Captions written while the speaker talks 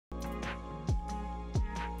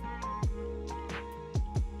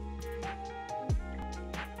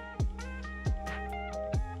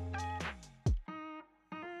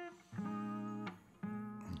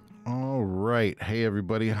right. Hey,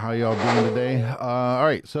 everybody. How y'all doing today? All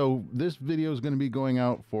right. So this video is going to be going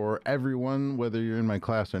out for everyone, whether you're in my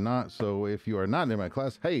class or not. So if you are not in my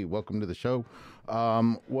class, hey, welcome to the show.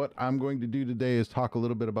 What I'm going to do today is talk a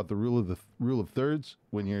little bit about the rule of thirds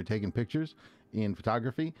when you're taking pictures in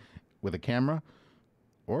photography with a camera.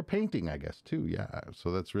 Or painting, I guess, too. Yeah.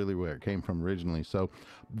 So that's really where it came from originally. So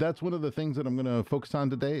that's one of the things that I'm going to focus on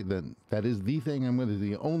today. That is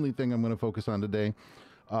the only thing I'm going to focus on today.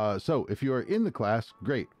 So if you are in the class,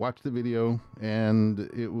 great. Watch the video, and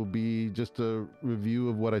it will be just a review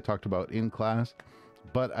of what I talked about in class.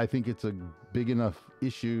 But I think it's a big enough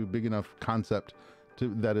issue, big enough concept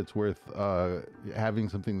that it's worth having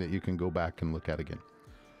something that you can go back and look at again.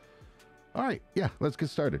 All right. Yeah, let's get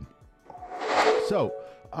started. So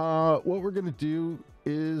what we're going to do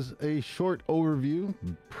is a short overview,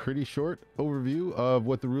 pretty short overview of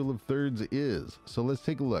what the rule of thirds is. So let's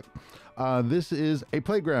take a look. This is a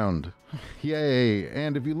playground. Yay.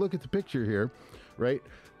 And if you look at the picture here, right,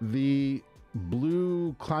 the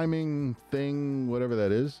blue climbing thing, whatever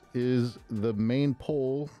that is the main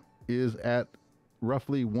pole is at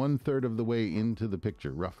roughly 1/3 of the way into the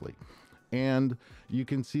picture, roughly. And you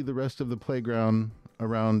can see the rest of the playground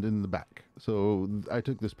around in the back. So I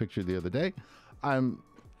took this picture the other day. I'm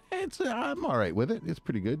all right with it. It's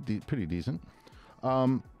pretty good, pretty decent.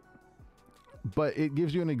 But it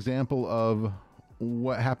gives you an example of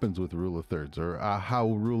what happens with the rule of thirds, or how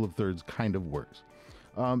rule of thirds kind of works.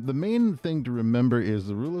 The main thing to remember is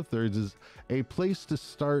the rule of thirds is a place to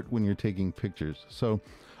start when you're taking pictures. So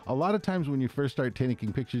a lot of times when you first start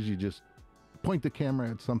taking pictures, you just point the camera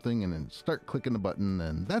at something and then start clicking the button,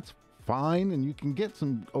 and that's fine, and you can get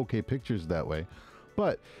some okay pictures that way.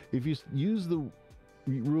 But if you use the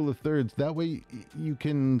rule of thirds, that way you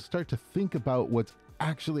can start to think about what's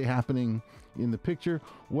actually happening in the picture.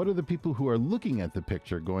 What are the people who are looking at the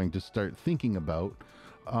picture going to start thinking about?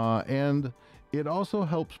 And it also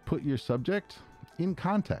helps put your subject in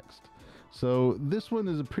context. So this one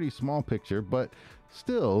is a pretty small picture, but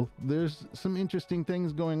still there's some interesting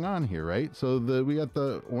things going on here, right? So we got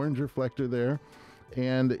the orange reflector there,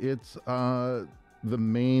 and it's the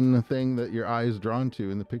main thing that your eye is drawn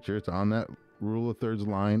to in the picture. It's on that rule of thirds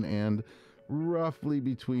line and roughly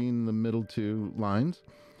between the middle two lines.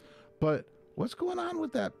 But what's going on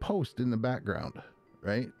with that post in the background,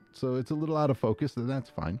 right? So it's a little out of focus, and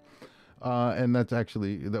that's fine. And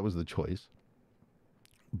that was the choice.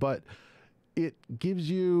 But it gives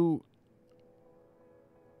you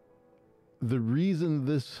the reason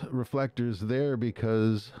this reflector is there,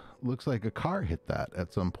 because looks like a car hit that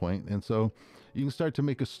at some point. And so you can start to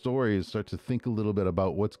make a story and start to think a little bit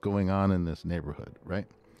about what's going on in this neighborhood, right?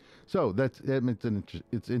 So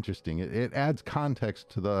it's interesting. It adds context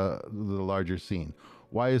to the larger scene.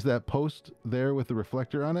 Why is that post there with the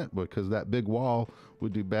reflector on it? Because that big wall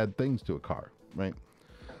would do bad things to a car, right?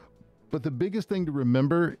 But the biggest thing to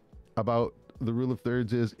remember about the rule of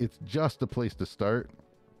thirds is it's just a place to start.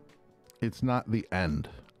 It's not the end.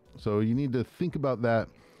 So you need to think about that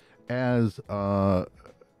as a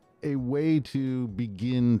way to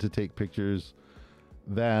begin to take pictures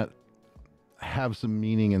that have some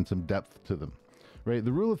meaning and some depth to them, right?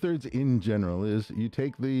 The rule of thirds in general is you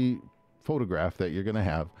take the photograph that you're going to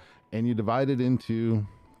have and you divide it into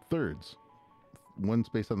thirds. One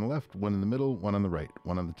space on the left, one in the middle, one on the right,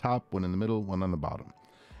 one on the top, one in the middle, one on the bottom.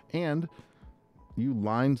 And you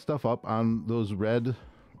line stuff up on those red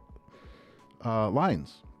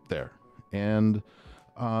lines there. And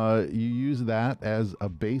you use that as a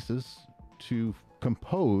basis to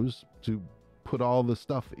compose, to put all the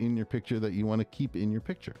stuff in your picture that you want to keep in your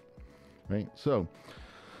picture, right? So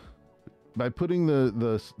by putting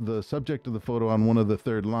the subject of the photo on one of the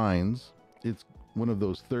third lines, it's one of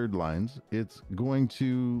those third lines, it's going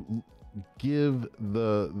to give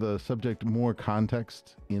the subject more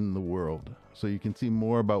context in the world, so you can see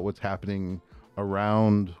more about what's happening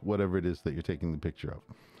around whatever it is that you're taking the picture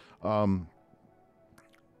of.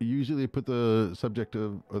 Usually put the subject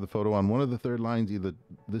or the photo on one of the third lines, either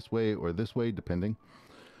this way or this way, depending.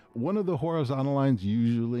 One of the horizontal lines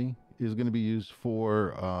usually is going to be used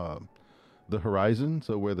for the horizon,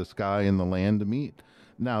 so where the sky and the land meet.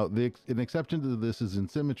 Now, an exception to this is in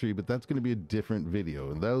symmetry, but that's going to be a different video,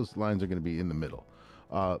 and those lines are going to be in the middle.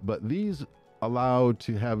 But these allow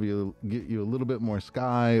to get you a little bit more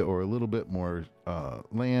sky or a little bit more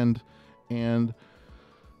land, and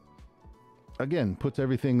again, puts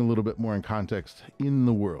everything a little bit more in context in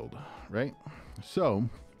the world, right? So,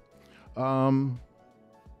 and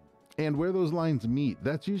where those lines meet,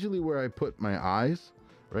 that's usually where I put my eyes,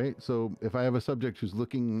 right? So if I have a subject who's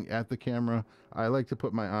looking at the camera, I like to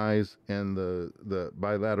put my eyes and the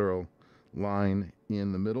bilateral line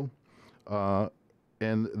in the middle, and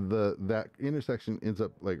that intersection ends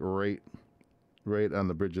up like right on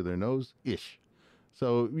the bridge of their nose ish.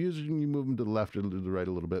 So usually you move them to the left or to the right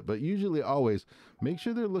a little bit, but usually always make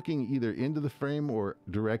sure they're looking either into the frame or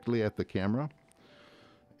directly at the camera,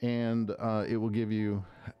 and it will give you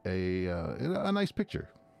a nice picture.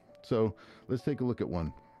 So let's take a look at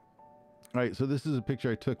one. All right, so this is a picture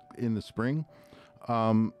I took in the spring.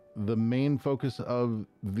 The main focus of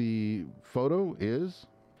the photo is,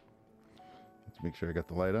 let's make sure I got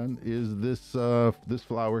the light on, is this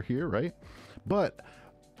flower here, right? But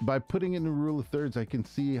by putting it in a rule of thirds, I can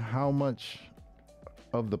see how much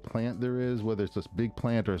of the plant there is, whether it's a big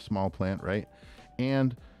plant or a small plant, right?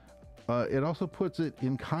 And it also puts it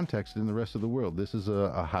in context in the rest of the world. This is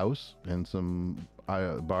a house and some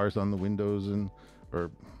bars on the windows,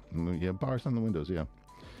 bars on the windows, yeah.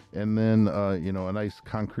 And then, you know, a nice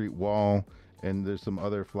concrete wall, and there's some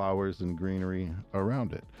other flowers and greenery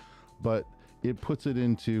around it. But it puts it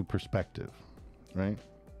into perspective, right?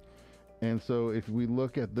 And so if we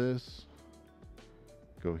look at this,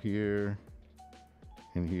 go here,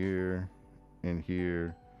 and here, and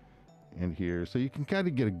here, and here. So you can kind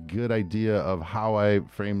of get a good idea of how I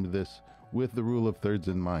framed this with the rule of thirds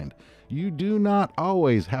in mind. You do not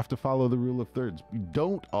always have to follow the rule of thirds. You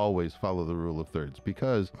don't always follow the rule of thirds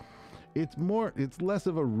because it's less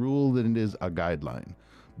of a rule than it is a guideline,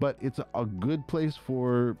 but it's a good place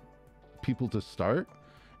for people to start.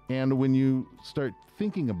 And when you start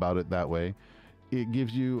thinking about it that way, it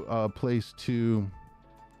gives you a place to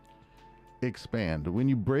expand. When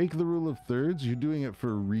you break the rule of thirds, you're doing it for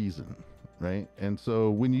a reason, right? And so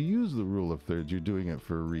when you use the rule of thirds, you're doing it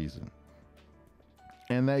for a reason.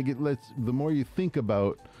 And the more you think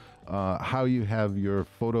about how you have your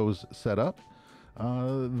photos set up,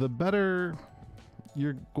 the better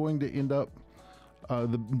you're going to end up,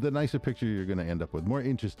 the nicer picture you're going to end up with, more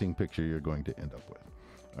interesting picture you're going to end up with.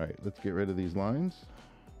 All right, let's get rid of these lines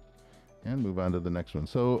and move on to the next one.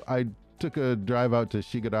 So I took a drive out to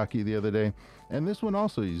Shigaraki the other day, and this one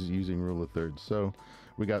also is using rule of thirds. So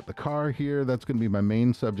we got the car here. That's going to be my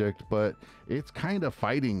main subject, but it's kind of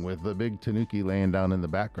fighting with the big tanuki laying down in the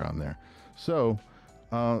background there. So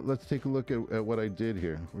let's take a look at what I did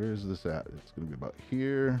here. Where is this at? It's going to be about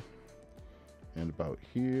here and about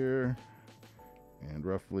here and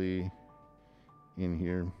roughly in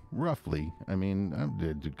here. Roughly. I mean,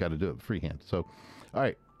 I've got to do it freehand. So, all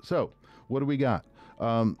right. So what do we got?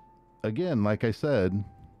 Again, like I said,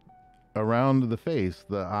 around the face,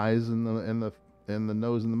 the eyes and the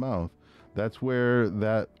nose and the mouth, that's where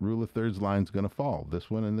that rule of thirds line is going to fall. This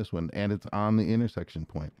one and this one, and it's on the intersection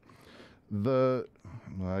point. Well,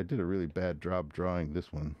 I did a really bad job drawing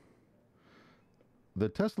this one. The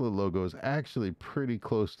Tesla logo is actually pretty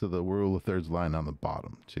close to the rule of thirds line on the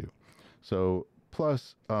bottom too. So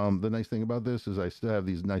plus, the nice thing about this is I still have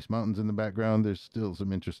these nice mountains in the background. There's still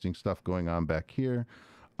some interesting stuff going on back here.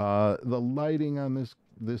 The lighting on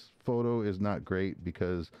this photo is not great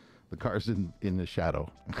because the car's in the shadow.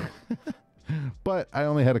 But I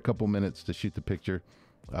only had a couple minutes to shoot the picture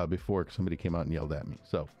before somebody came out and yelled at me.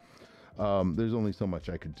 So there's only so much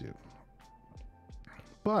I could do.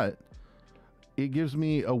 But it gives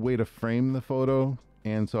me a way to frame the photo,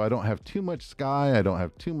 and so I don't have too much sky, I don't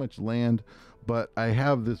have too much land, but I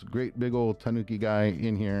have this great big old tanuki guy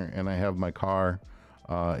in here, and I have my car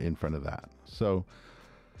in front of that. So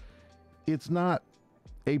it's not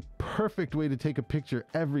a perfect way to take a picture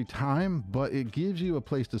every time, but it gives you a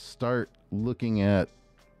place to start looking at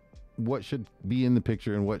what should be in the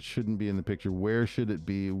picture and what shouldn't be in the picture. Where should it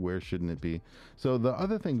be? Where shouldn't it be? So the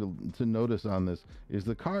other thing to notice on this is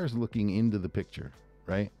the car is looking into the picture,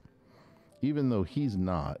 right? Even though he's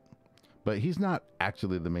not, but he's not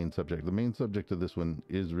actually the main subject. The main subject of this one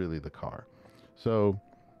is really the car. So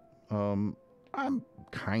I'm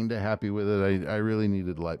kind of happy with it. I really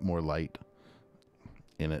needed more light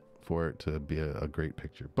in it for it to be a great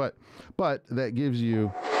picture. But that gives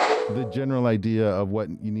you the general idea of what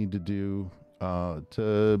you need to do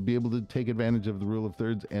to be able to take advantage of the rule of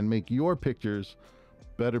thirds and make your pictures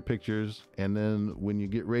better pictures. And then when you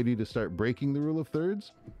get ready to start breaking the rule of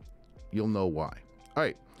thirds, you'll know why. All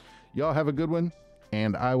right, y'all have a good one,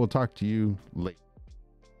 and I will talk to you later.